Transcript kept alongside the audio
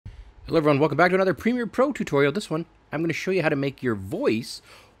Hello everyone, welcome back to another Premiere Pro tutorial. This one, I'm going to show you how to make your voice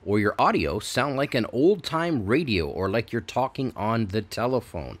or your audio sound like an old-time radio or like you're talking on the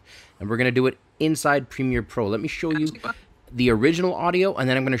telephone. And we're going to do it inside Premiere Pro. Let me show you the original audio, and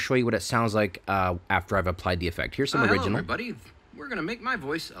then I'm going to show you what it sounds like after I've applied the effect. Here's some original. Hello everybody, we're going to make my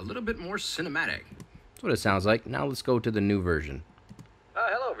voice a little bit more cinematic. That's what it sounds like. Now let's go to the new version.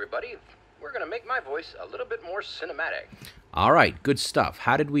 Hello everybody, we're going to make my voice a little bit more cinematic. All right, good stuff.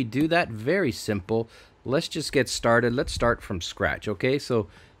 How did we do that? Very simple. Let's just get started. Let's start from scratch, okay? So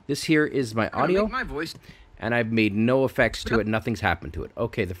this here is my audio, Make my voice. and I've made no effects to it. Nothing's happened to it.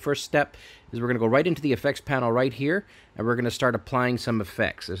 Okay, the first step is we're going to go right into the effects panel right here, and we're going to start applying some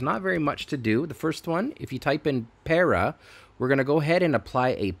effects. There's not very much to do. The first one, if you type in para, we're going to go ahead and apply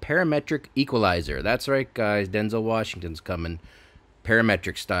a parametric equalizer. That's right, guys. Denzel Washington's coming.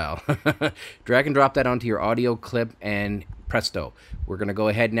 Parametric style. Drag and drop that onto your audio clip, and presto. We're going to go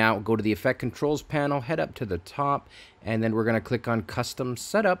ahead now, go to the effect controls panel, head up to the top, and then we're going to click on custom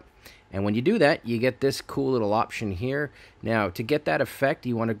setup. And when you do that, you get this cool little option here. Now, to get that effect,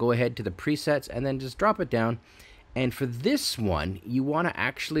 you want to go ahead to the presets and then just drop it down. And for this one, you want to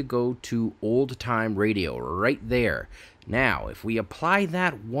actually go to old time radio right there. Now, if we apply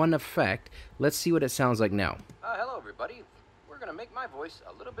that one effect, let's see what it sounds like now. Hello everybody, we're going to make my voice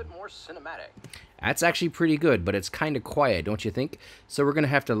a little bit more cinematic. That's actually pretty good, but it's kind of quiet, don't you think? So we're going to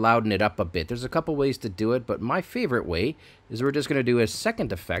have to louden it up a bit. There's a couple ways to do it, but my favorite way is we're just going to do a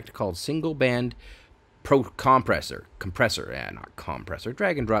second effect called single band compressor. Not compressor.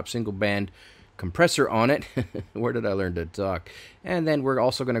 Drag and drop single band compressor on it. Where did I learn to talk? And then we're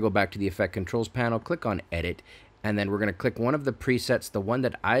also going to go back to the effect controls panel, click on edit, and then we're going to click one of the presets. The one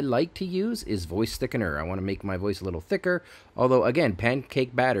that I like to use is voice thickener. I want to make my voice a little thicker, although again,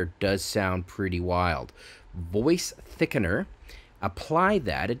 pancake batter does sound pretty wild. Voice thickener, apply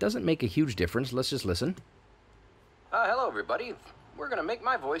that. It doesn't make a huge difference. Let's just listen. Hello everybody, we're going to make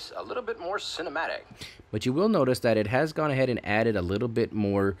my voice a little bit more cinematic. But you will notice that it has gone ahead and added a little bit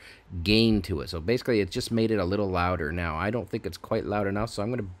more gain to it. So basically, it's just made it a little louder. Now, I don't think it's quite loud enough, so I'm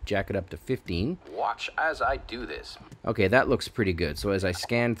going to jack it up to 15. Watch as I do this. Okay, that looks pretty good. So as I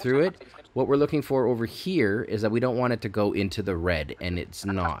scan through it, what we're looking for over here is that we don't want it to go into the red, and it's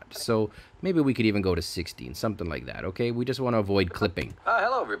not. So maybe we could even go to 16, something like that, okay? We just want to avoid clipping.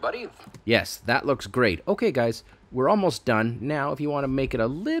 Hello everybody. Yes, that looks great. Okay, guys, we're almost done. Now, if you want to make it a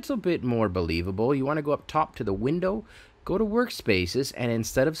little bit more believable, you want to go up top to the window, go to workspaces, and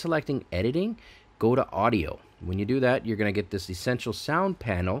instead of selecting editing, go to audio. When you do that, you're going to get this essential sound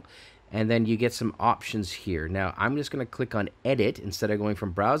panel, and then you get some options here. Now, I'm just going to click on edit. Instead of going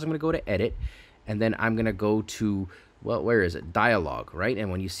from browse, I'm going to go to edit, and then I'm going to go to, well, where is it? Dialogue, right?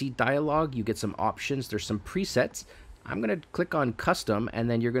 And when you see dialogue, you get some options. There's some presets. I'm going to click on custom, and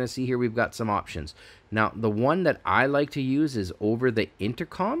then you're going to see here we've got some options. Now, the one that I like to use is over the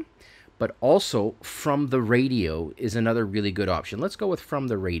intercom, but also from the radio is another really good option. Let's go with from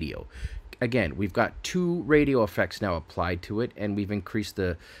the radio. Again, we've got 2 radio effects now applied to it, and we've increased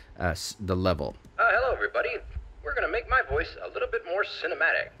the level. Hello everybody, we're going to make my voice a little bit more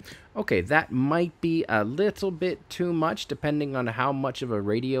cinematic. Okay, that might be a little bit too much depending on how much of a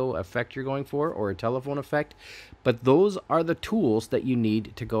radio effect you're going for or a telephone effect. But those are the tools that you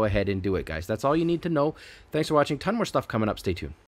need to go ahead and do it, guys. That's all you need to know. Thanks for watching. Ton more stuff coming up. Stay tuned.